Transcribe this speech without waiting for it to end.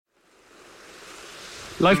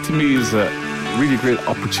Life to me is a really great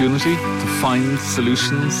opportunity to find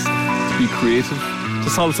solutions, to be creative, to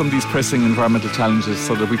solve some of these pressing environmental challenges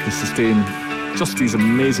so that we can sustain just these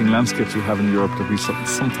amazing landscapes we have in Europe that we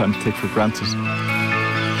sometimes take for granted.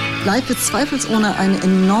 Life ist zweifelsohne eine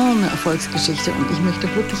enorme Erfolgsgeschichte und ich möchte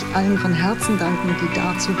wirklich allen von Herzen danken, die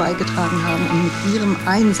dazu beigetragen haben und mit ihrem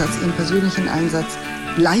Einsatz, ihrem persönlichen Einsatz,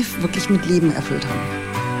 Life wirklich mit Leben erfüllt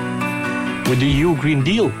haben. With the EU Green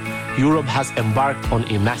Deal, Europe has embarked on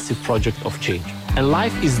a massive project of change. And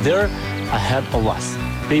Life is there ahead of us,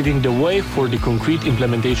 paving the way for the concrete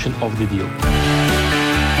implementation of the deal.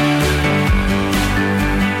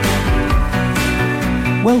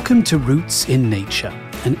 Welcome to Roots in Nature,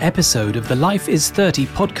 an episode of the Life is 30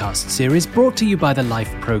 podcast series brought to you by the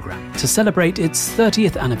Life programme to celebrate its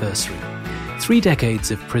 30th anniversary. 3 decades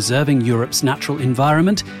of preserving Europe's natural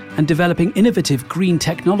environment and developing innovative green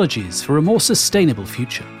technologies for a more sustainable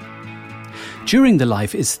future. During the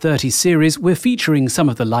Life is 30 series, we're featuring some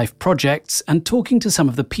of the Life projects and talking to some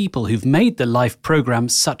of the people who've made the Life programme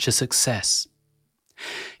such a success.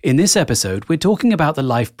 In this episode, we're talking about the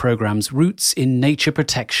Life programme's roots in nature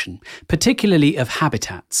protection, particularly of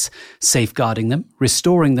habitats, safeguarding them,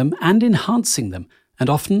 restoring them and enhancing them,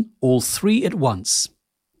 and often all three at once.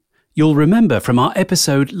 You'll remember from our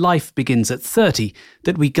episode Life Begins at 30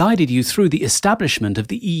 that we guided you through the establishment of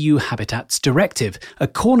the EU Habitats Directive, a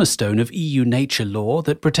cornerstone of EU nature law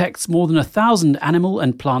that protects more than 1,000 animal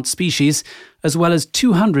and plant species, as well as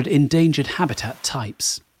 200 endangered habitat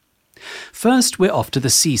types. First, we're off to the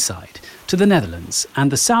seaside, to the Netherlands and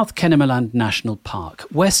the South Kennemerland National Park,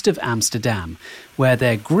 west of Amsterdam, where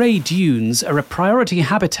their grey dunes are a priority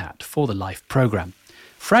habitat for the Life programme.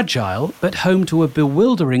 Fragile, but home to a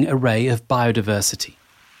bewildering array of biodiversity.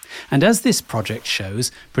 And as this project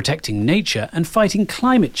shows, protecting nature and fighting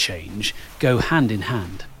climate change go hand in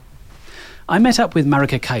hand. I met up with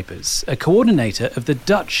Marike Kuipers, a coordinator of the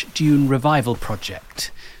Dutch Dune Revival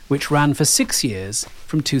Project, which ran for 6 years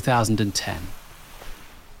from 2010.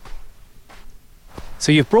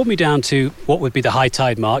 So you've brought me down to what would be the high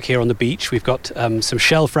tide mark here on the beach. We've got some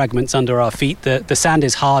shell fragments under our feet. The sand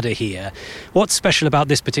is harder here. What's special about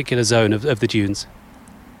this particular zone of the dunes?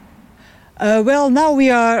 Well, now we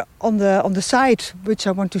are on the side, which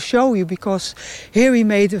I want to show you, because here we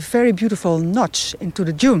made a very beautiful notch into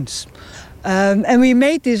the dunes. And we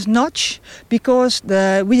made this notch because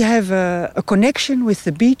we have a connection with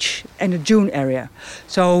the beach and the dune area.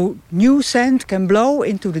 So new sand can blow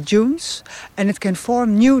into the dunes and it can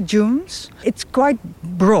form new dunes. It's quite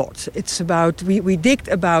broad. It's about, we digged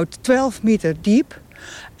about 12 meters deep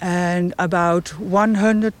and about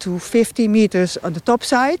 100 to 50 meters on the top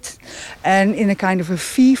side and in a kind of a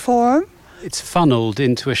V form. It's funneled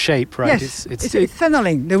into a shape, right? Yes, it's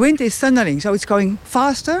funneling. The wind is funneling, so it's going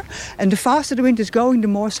faster. And the faster the wind is going, the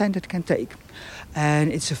more sand it can take.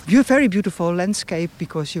 And it's a very beautiful landscape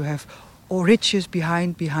because you have all ridges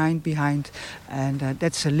behind. And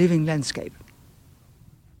that's a living landscape.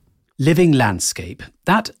 Living landscape.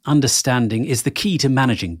 That understanding is the key to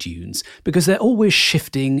managing dunes because they're always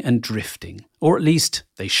shifting and drifting, or at least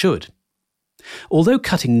they should. Although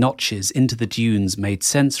cutting notches into the dunes made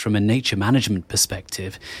sense from a nature management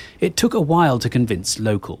perspective, it took a while to convince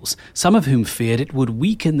locals, some of whom feared it would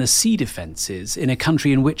weaken the sea defences in a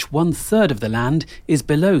country in which 1/3 of the land is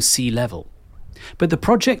below sea level. But the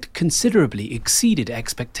project considerably exceeded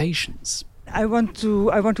expectations. I want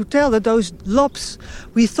to tell that those lobs,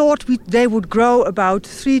 we thought they would grow about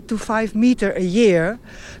 3 to 5 meters a year,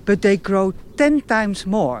 but they grow 10 times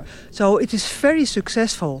more. So it is very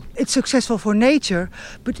successful. It's successful for nature,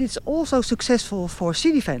 but it's also successful for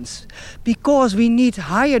sea defense, because we need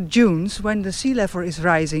higher dunes when the sea level is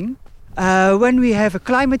rising. When we have a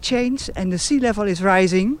climate change and the sea level is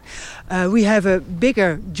rising, we have a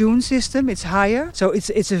bigger dune system, it's higher. So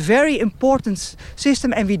it's a very important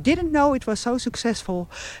system and we didn't know it was so successful.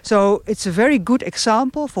 So it's a very good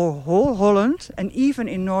example for whole Holland and even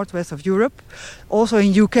in northwest of Europe. Also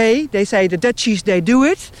in UK, they say the Dutchies, they do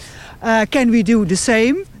it. Can we do the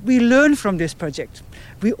same? We learn from this project.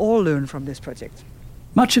 We all learn from this project.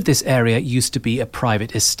 Much of this area used to be a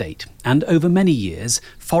private estate, and over many years,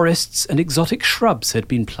 forests and exotic shrubs had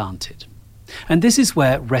been planted. And this is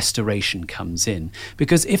where restoration comes in,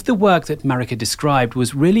 because if the work that Marike described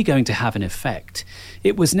was really going to have an effect,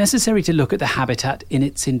 it was necessary to look at the habitat in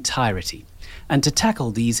its entirety, and to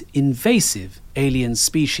tackle these invasive alien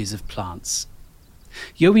species of plants.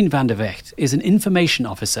 Johan van der Vecht is an information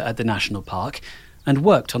officer at the National Park and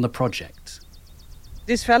worked on the project.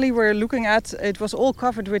 This valley we're looking at, it was all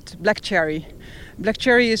covered with black cherry. Black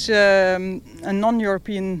cherry is a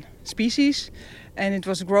non-European species and it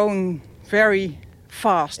was growing very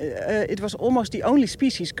fast. It was almost the only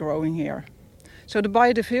species growing here. So the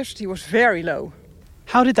biodiversity was very low.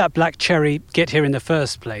 How did that black cherry get here in the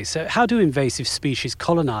first place? How do invasive species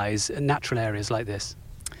colonize natural areas like this?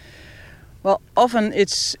 Well, often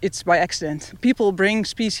it's by accident. People bring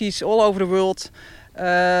species all over the world.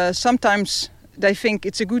 Sometimes they think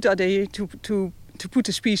it's a good idea to put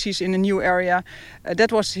a species in a new area.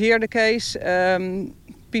 That was here the case.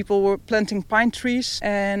 People were planting pine trees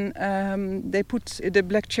and they put the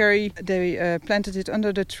black cherry, they planted it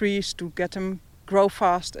under the trees to get them grow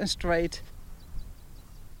fast and straight.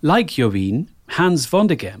 Like Jovien, Hans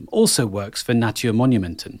Vondergem also works for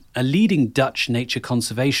Natuurmonumenten, a leading Dutch nature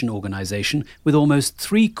conservation organisation with almost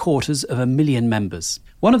 750,000 members.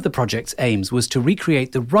 One of the project's aims was to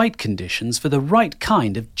recreate the right conditions for the right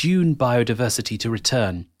kind of dune biodiversity to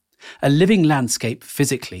return, a living landscape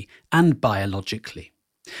physically and biologically.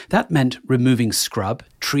 That meant removing scrub,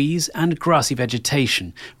 trees and grassy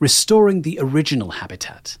vegetation, restoring the original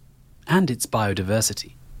habitat and its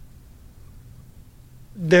biodiversity.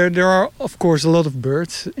 There are, of course, a lot of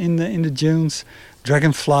birds in the dunes,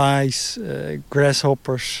 dragonflies,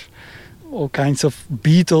 grasshoppers, all kinds of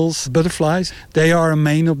beetles, butterflies. They are a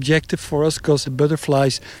main objective for us because the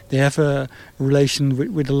butterflies, they have a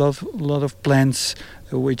relation with a lot of plants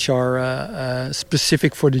which are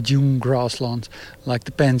specific for the dune grasslands, like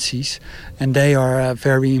the pansies, and they are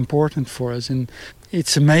very important for us. And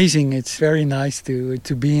it's amazing. It's very nice to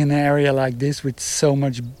be in an area like this with so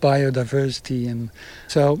much biodiversity. And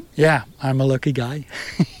so, yeah, I'm a lucky guy.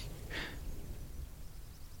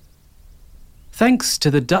 Thanks to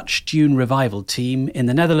the Dutch Dune Revival team in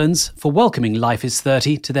the Netherlands for welcoming Life is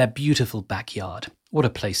 30 to their beautiful backyard. What a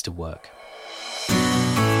place to work.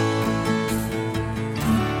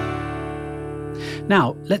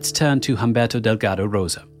 Now, let's turn to Humberto Delgado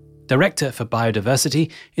Rosa, Director for Biodiversity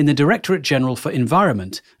in the Directorate General for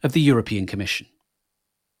Environment of the European Commission.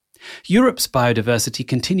 Europe's biodiversity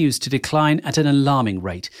continues to decline at an alarming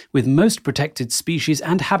rate, with most protected species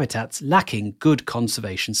and habitats lacking good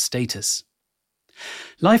conservation status.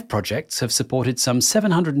 LIFE projects have supported some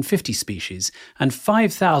 750 species and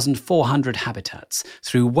 5,400 habitats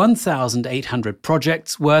through 1,800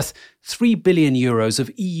 projects worth €3 billion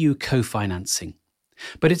of EU co-financing.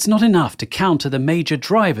 But it's not enough to counter the major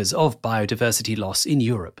drivers of biodiversity loss in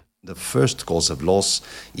Europe. The first cause of loss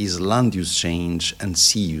is land use change and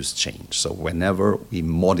sea use change. So whenever we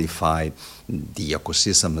modify the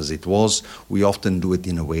ecosystem as it was, we often do it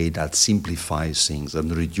in a way that simplifies things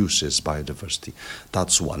and reduces biodiversity.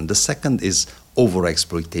 That's one. The second is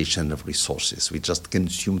overexploitation of resources. We just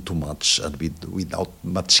consume too much and without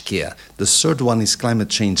much care. The third one is climate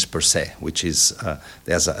change per se, which is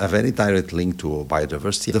there's a very direct link to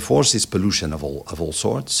biodiversity. The fourth is pollution of all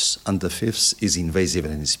sorts, and the fifth is invasive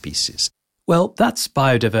alien species. Well, that's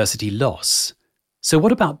biodiversity loss. So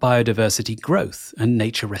what about biodiversity growth and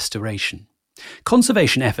nature restoration?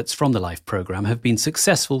 Conservation efforts from the LIFE programme have been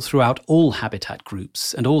successful throughout all habitat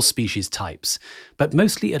groups and all species types, but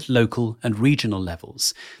mostly at local and regional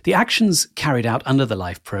levels. The actions carried out under the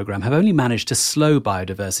LIFE programme have only managed to slow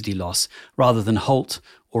biodiversity loss rather than halt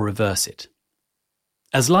or reverse it.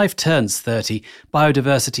 As LIFE turns 30,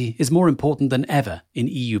 biodiversity is more important than ever in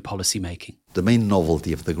EU policy making. The main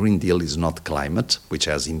novelty of the Green Deal is not climate, which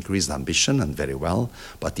has increased ambition and very well,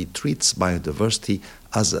 but it treats biodiversity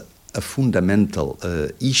as a fundamental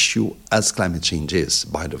issue as climate change is,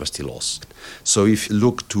 biodiversity loss. So if you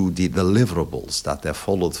look to the deliverables that have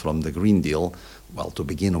followed from the Green Deal, well, to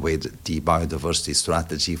begin with, the biodiversity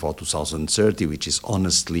strategy for 2030, which is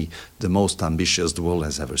honestly the most ambitious the world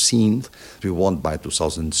has ever seen. We want by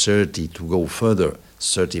 2030 to go further,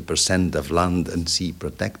 30% of land and sea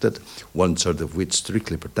protected, 1/3 of which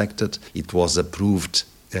strictly protected. It was approved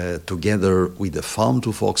together with the Farm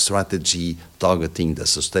to Fork strategy targeting the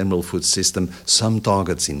sustainable food system, some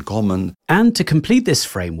targets in common. And to complete this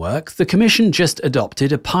framework, the Commission just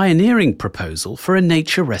adopted a pioneering proposal for a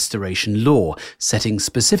nature restoration law, setting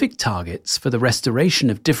specific targets for the restoration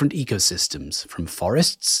of different ecosystems, from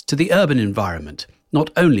forests to the urban environment,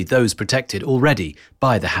 not only those protected already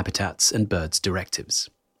by the Habitats and Birds directives.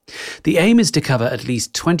 The aim is to cover at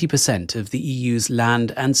least 20% of the EU's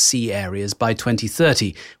land and sea areas by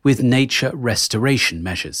 2030 with nature restoration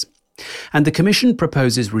measures. And the Commission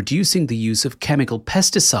proposes reducing the use of chemical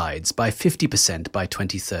pesticides by 50% by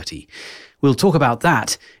 2030. We'll talk about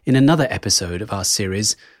that in another episode of our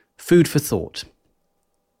series, Food for Thought.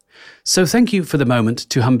 So thank you for the moment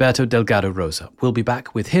to Humberto Delgado Rosa. We'll be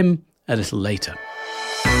back with him a little later.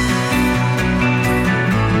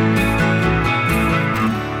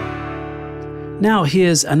 Now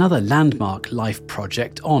here's another landmark LIFE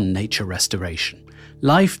project on nature restoration.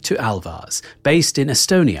 Life to Alvars, based in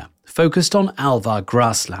Estonia, focused on Alvar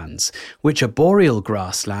grasslands, which are boreal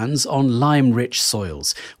grasslands on lime-rich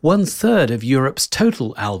soils. 1/3 of Europe's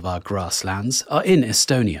total Alvar grasslands are in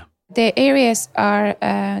Estonia. The areas are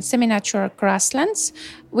semi-natural grasslands,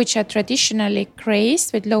 which are traditionally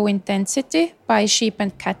grazed with low intensity by sheep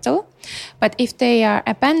and cattle. But if they are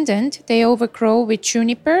abandoned, they overgrow with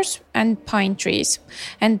junipers and pine trees.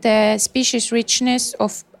 And the species richness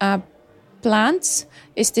of plants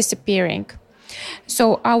is disappearing.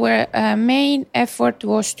 So our main effort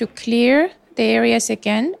was to clear the areas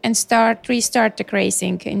again and restart the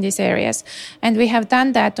grazing in these areas. And we have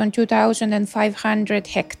done that on 2,500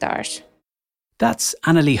 hectares. That's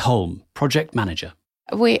Annelie Holm, project manager.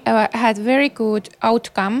 We had very good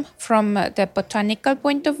outcome from the botanical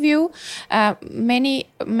point of view.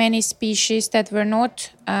 Many species that were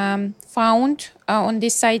not found on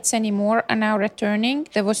these sites anymore are now returning.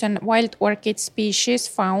 There was a wild orchid species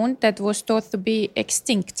found that was thought to be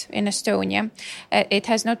extinct in Estonia. It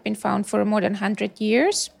has not been found for more than 100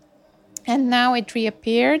 years. And now it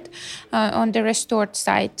reappeared on the restored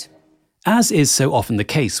site. As is so often the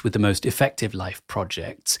case with the most effective LIFE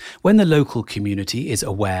projects, when the local community is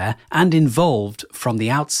aware and involved from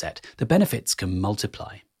the outset, the benefits can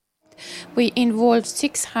multiply. We involved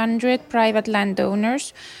 600 private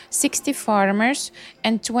landowners, 60 farmers,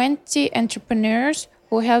 and 20 entrepreneurs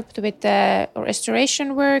who helped with the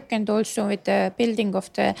restoration work and also with the building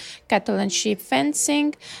of the cattle and sheep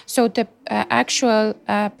fencing. So the actual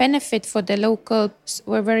benefit for the locals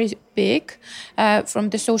were very big from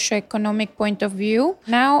the socio-economic point of view.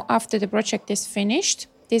 Now, after the project is finished,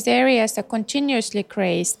 these areas are continuously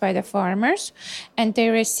grazed by the farmers, and they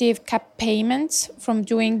receive cap payments from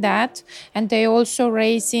doing that, and they also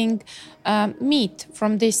raising meat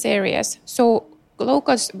from these areas. So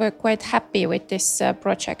locals were quite happy with this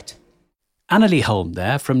project. Annelie Holm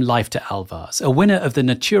there from Life to Alvars, a winner of the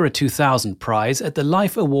Natura 2000 prize at the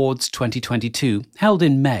Life Awards 2022, held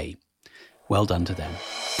in May. Well done to them.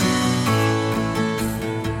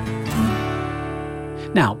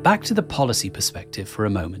 Now, back to the policy perspective for a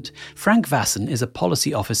moment. Frank Vassen is a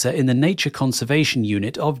policy officer in the Nature Conservation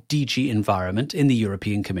Unit of DG Environment in the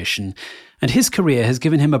European Commission, and his career has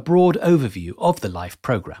given him a broad overview of the LIFE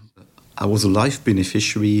programme. I was a LIFE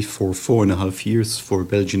beneficiary for 4.5 years for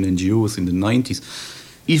Belgian NGOs in the 90s.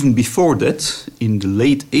 Even before that, in the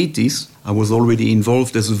late 80s, I was already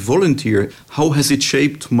involved as a volunteer. How has it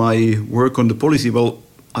shaped my work on the policy? Well,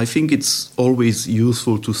 I think it's always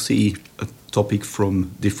useful to see a topic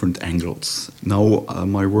from different angles. Now,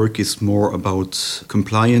 my work is more about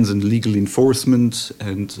compliance and legal enforcement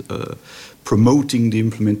and promoting the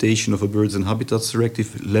implementation of a Birds and Habitats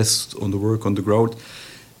Directive, less on the work on the ground.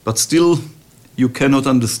 But still, you cannot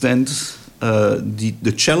understand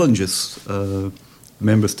the challenges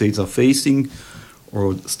member states are facing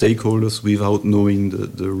or stakeholders without knowing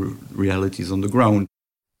the realities on the ground.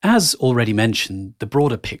 As already mentioned, the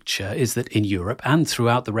broader picture is that in Europe and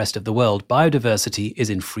throughout the rest of the world, biodiversity is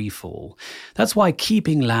in free fall. That's why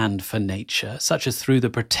keeping land for nature, such as through the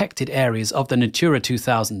protected areas of the Natura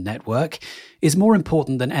 2000 network, is more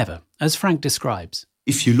important than ever, as Frank describes.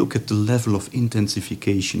 If you look at the level of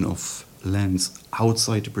intensification of lands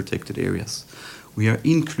outside the protected areas, we are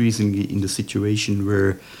increasingly in the situation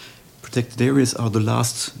where protected areas are the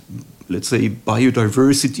last, let's say,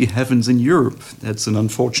 biodiversity heavens in Europe. That's an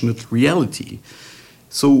unfortunate reality.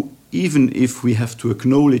 So even if we have to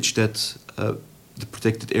acknowledge that the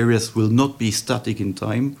protected areas will not be static in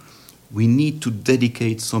time, we need to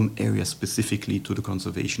dedicate some areas specifically to the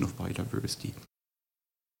conservation of biodiversity.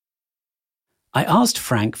 I asked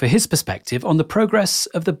Frank for his perspective on the progress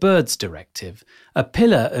of the Birds Directive, a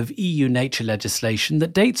pillar of EU nature legislation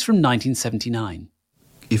that dates from 1979.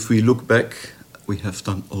 If we look back, we have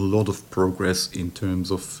done a lot of progress in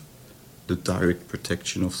terms of the direct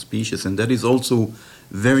protection of species, and that is also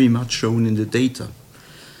very much shown in the data.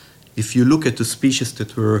 If you look at the species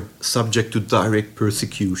that were subject to direct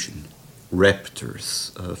persecution,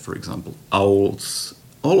 raptors, for example, owls,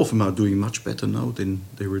 all of them are doing much better now than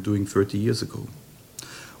they were doing 30 years ago.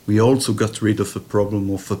 We also got rid of the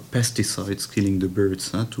problem of pesticides killing the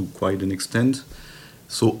birds to quite an extent.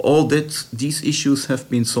 So all that, these issues have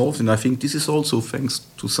been solved, and I think this is also thanks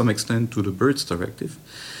to some extent to the Birds Directive,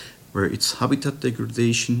 where it's habitat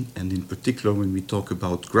degradation, and in particular when we talk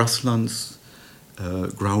about grasslands,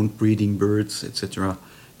 ground breeding birds, etc.,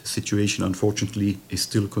 the situation unfortunately is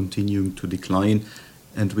still continuing to decline,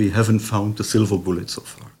 and we haven't found the silver bullet so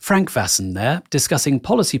far. Frank Vassen there, discussing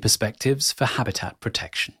policy perspectives for habitat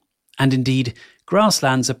protection. And indeed,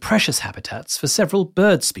 grasslands are precious habitats for several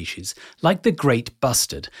bird species, like the great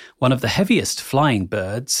bustard, one of the heaviest flying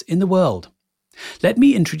birds in the world. Let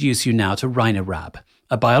me introduce you now to Rainer Raab,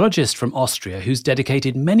 a biologist from Austria who's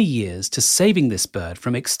dedicated many years to saving this bird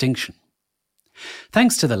from extinction.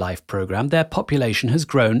 Thanks to the LIFE programme, their population has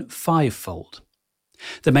grown 5-fold.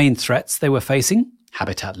 The main threats they were facing: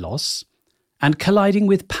 habitat loss and colliding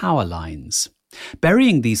with power lines.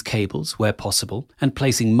 Burying these cables where possible and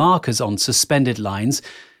placing markers on suspended lines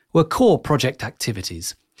were core project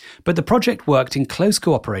activities. But the project worked in close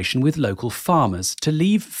cooperation with local farmers to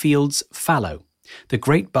leave fields fallow, the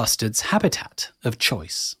great bustard's habitat of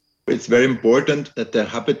choice. It's very important that the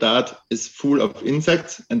habitat is full of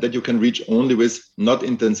insects and that you can reach only with not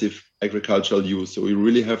intensive agricultural use. So you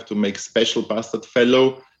really have to make special bustard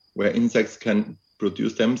fallow where insects can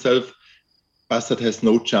produce themselves. Bustard has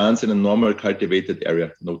no chance in a normal cultivated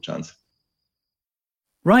area, no chance.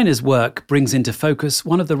 Rainer's work brings into focus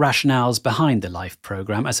one of the rationales behind the LIFE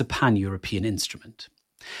programme as a pan-European instrument.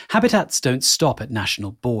 Habitats don't stop at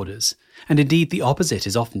national borders, and indeed the opposite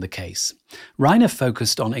is often the case. Rainer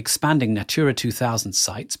focused on expanding Natura 2000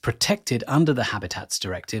 sites protected under the Habitats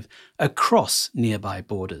Directive across nearby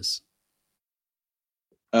borders.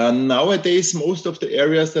 Nowadays, most of the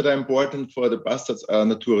areas that are important for the bustards are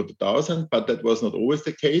Natura 2000, but that was not always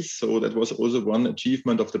the case. So that was also one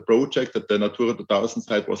achievement of the project, that the Natura 2000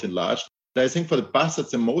 site was enlarged. I think for the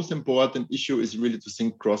bustards, the most important issue is really to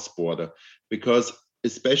think cross-border, because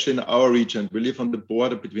especially in our region, we live on the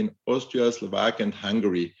border between Austria, Slovakia, and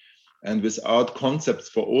Hungary. And without concepts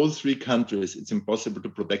for all three countries, it's impossible to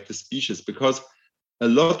protect the species, because a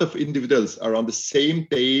lot of individuals are on the same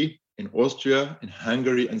day in Austria, in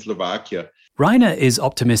Hungary, and Slovakia. Rainer is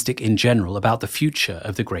optimistic in general about the future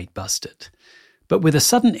of the great bustard. But with a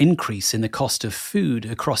sudden increase in the cost of food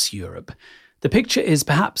across Europe, the picture is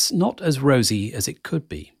perhaps not as rosy as it could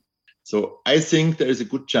be. So I think there is a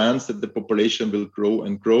good chance that the population will grow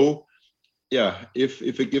and grow. Yeah, if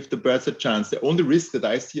we give the birds a chance. The only risk that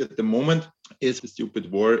I see at the moment is the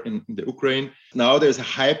stupid war in the Ukraine. Now there's a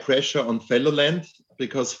high pressure on fallow land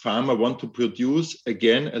because farmers want to produce,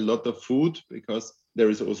 again, a lot of food, because there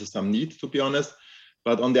is also some need, to be honest.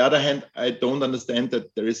 But on the other hand, I don't understand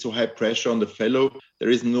that there is so high pressure on the fallow. There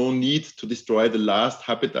is no need to destroy the last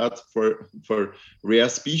habitat for rare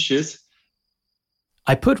species.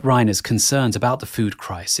 I put Rainer's concerns about the food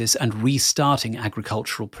crisis and restarting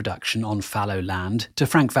agricultural production on fallow land to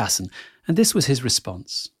Frank Vassen, and this was his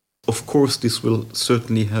response. Of course, this will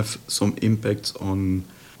certainly have some impacts on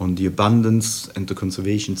the abundance and the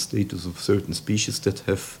conservation status of certain species that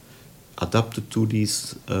have adapted to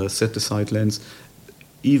these set-aside lands.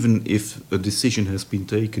 Even if a decision has been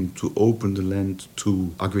taken to open the land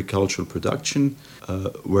to agricultural production,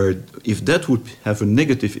 where if that would have a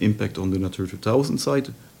negative impact on the Natura 2000 site,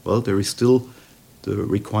 well, there is still the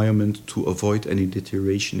requirement to avoid any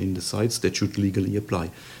deterioration in the sites that should legally apply.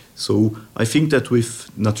 So I think that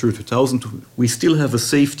with Natura 2000, we still have a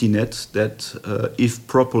safety net that, if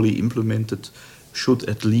properly implemented, should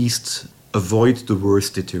at least avoid the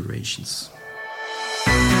worst deteriorations.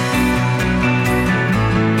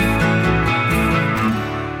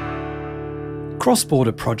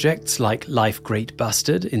 Cross-border projects like LIFE Great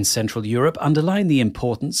Bustard in Central Europe underline the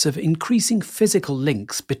importance of increasing physical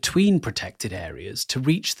links between protected areas to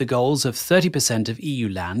reach the goals of 30% of EU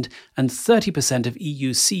land and 30% of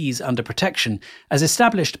EU seas under protection, as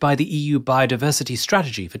established by the EU Biodiversity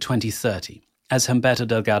Strategy for 2030, as Humberto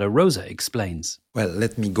Delgado Rosa explains. Well,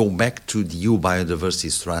 let me go back to the EU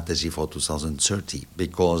Biodiversity Strategy for 2030,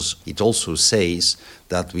 because it also says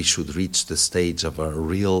that we should reach the stage of a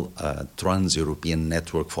real trans-European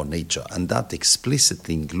network for nature. And that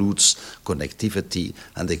explicitly includes connectivity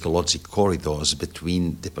and ecological corridors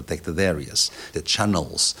between the protected areas, the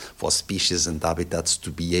channels for species and habitats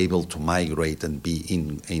to be able to migrate and be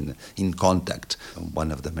in contact.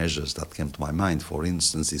 One of the measures that came to my mind, for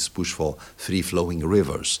instance, is push for free-flowing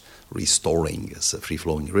rivers, restoring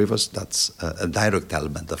free-flowing rivers. That's a direct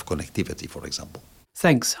element of connectivity, for example.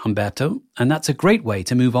 Thanks, Humberto. And that's a great way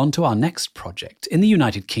to move on to our next project in the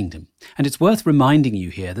United Kingdom. And it's worth reminding you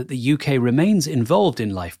here that the UK remains involved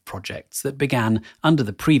in LIFE projects that began under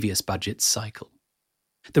the previous budget cycle.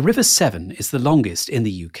 The River Severn is the longest in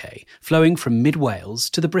the UK, flowing from mid-Wales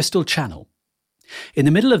to the Bristol Channel. In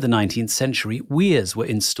the middle of the 19th century, weirs were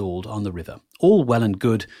installed on the river, all well and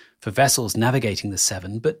good for vessels navigating the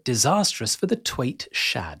Severn, but disastrous for the Thwaite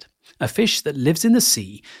shad, a fish that lives in the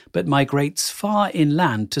sea but migrates far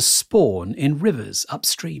inland to spawn in rivers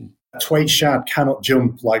upstream. Thwaite shad cannot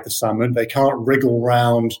jump like the salmon. They can't wriggle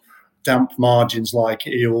round damp margins like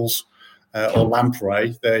eels. or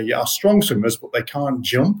lamprey. They are strong swimmers, but they can't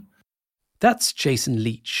jump. That's Jason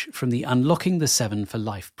Leach from the Unlocking the Seven for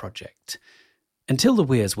Life project. Until the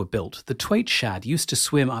weirs were built, the Thwaite shad used to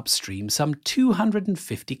swim upstream some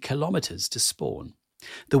 250 kilometres to spawn.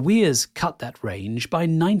 The weirs cut that range by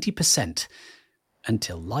 90%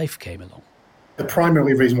 until Life came along. The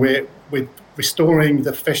primary reason we're restoring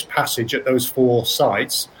the fish passage at those 4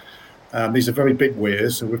 sites. These are very big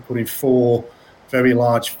weirs, so we're putting 4 very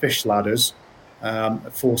large fish ladders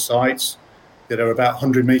at 4 sites that are about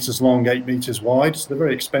 100 metres long, 8 metres wide, so they're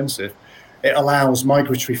very expensive. It allows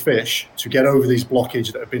migratory fish to get over these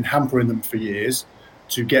blockages that have been hampering them for years,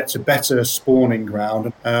 to get to better spawning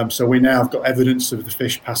ground. So we now have got evidence of the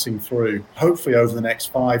fish passing through. Hopefully over the next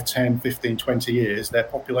 5, 10, 15, 20 years, their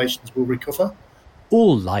populations will recover.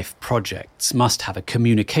 All Life projects must have a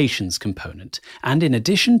communications component, and in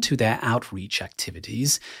addition to their outreach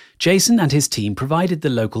activities, Jason and his team provided the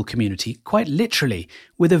local community, quite literally,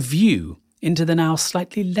 with a view into the now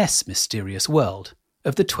slightly less mysterious world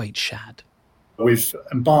of the Thwaite shad. We've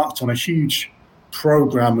embarked on a huge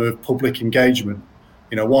programme of public engagement.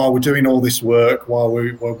 While we're doing all this work, while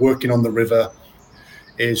we're working on the river,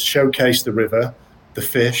 is showcase the river, the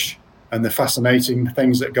fish, and the fascinating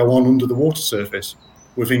things that go on under the water surface.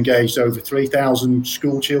 We've engaged over 3,000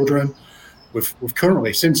 school children. We've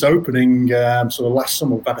currently, since opening sort of last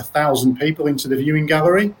summer, we've had 1,000 people into the viewing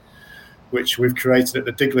gallery, which we've created at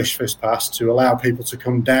the Diglish Fish Pass to allow people to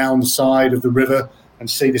come down the side of the river and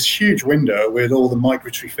see this huge window with all the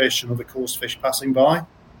migratory fish and other coarse fish passing by.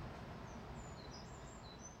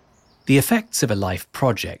 The effects of a Life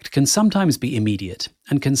project can sometimes be immediate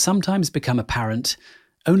and can sometimes become apparent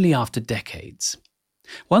only after decades.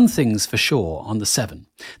 One thing's for sure on the Severn,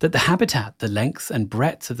 that the habitat, the length and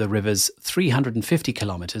breadth of the river's 350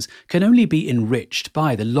 kilometres can only be enriched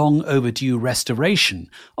by the long overdue restoration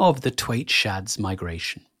of the Thwaite shad's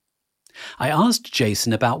migration. I asked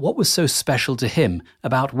Jason about what was so special to him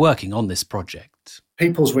about working on this project.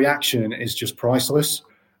 People's reaction is just priceless.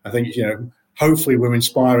 I think, hopefully we're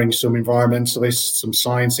inspiring some environmentalists, some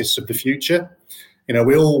scientists of the future.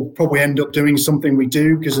 We all probably end up doing something we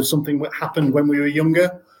do because of something that happened when we were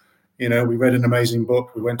younger. We read an amazing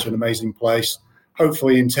book, we went to an amazing place.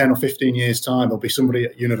 Hopefully in 10 or 15 years' time, there'll be somebody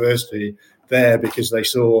at university there because they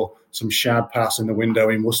saw some shad pass in the window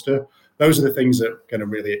in Worcester. Those are the things that are going to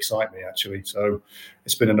really excite me, actually. So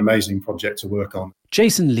it's been an amazing project to work on.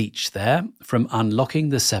 Jason Leach there from Unlocking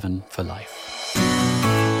the Seven for Life.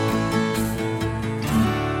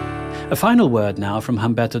 A final word now from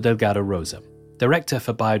Humberto Delgado Rosa, Director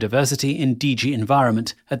for Biodiversity in DG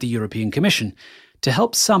Environment at the European Commission, to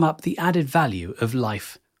help sum up the added value of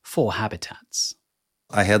Life for habitats.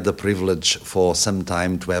 I had the privilege for some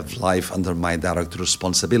time to have Life under my direct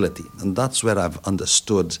responsibility, and that's where I've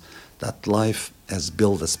understood that Life has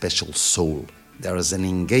built a special soul. There is an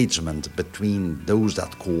engagement between those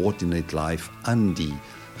that coordinate Life and the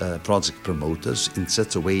project promoters in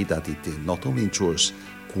such a way that it not only ensures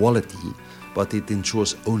quality, but it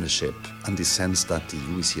ensures ownership and the sense that the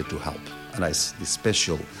EU is here to help. And this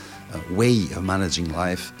special way of managing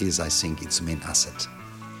Life is, I think, its main asset.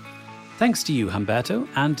 Thanks to you, Humberto,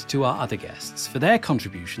 and to our other guests for their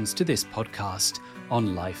contributions to this podcast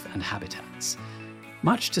on Life and Habitats.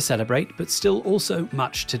 Much to celebrate, but still also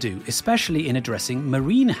much to do, especially in addressing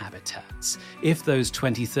marine habitats, if those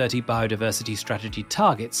 2030 biodiversity strategy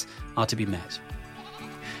targets are to be met.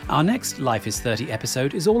 Our next Life is 30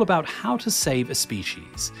 episode is all about how to save a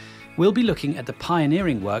species. We'll be looking at the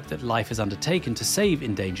pioneering work that Life has undertaken to save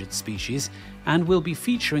endangered species, and we'll be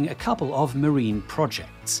featuring a couple of marine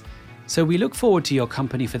projects. So we look forward to your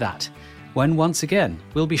company for that, when once again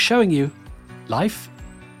we'll be showing you Life,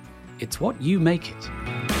 it's what you make it.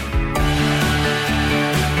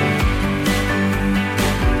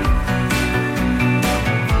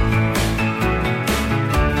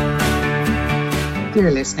 Dear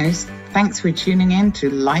listeners, thanks for tuning in to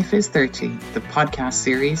Life is 30, the podcast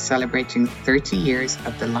series celebrating 30 years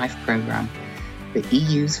of the LIFE programme, the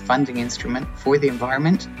EU's funding instrument for the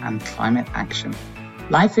environment and climate action.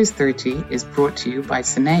 Life is 30 is brought to you by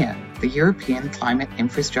SENEA, the European Climate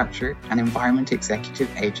Infrastructure and Environment Executive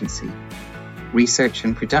Agency. Research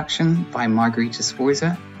and production by Margarita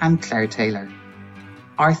Sforza and Claire Taylor.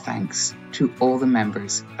 Our thanks to all the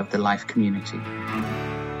members of the LIFE community.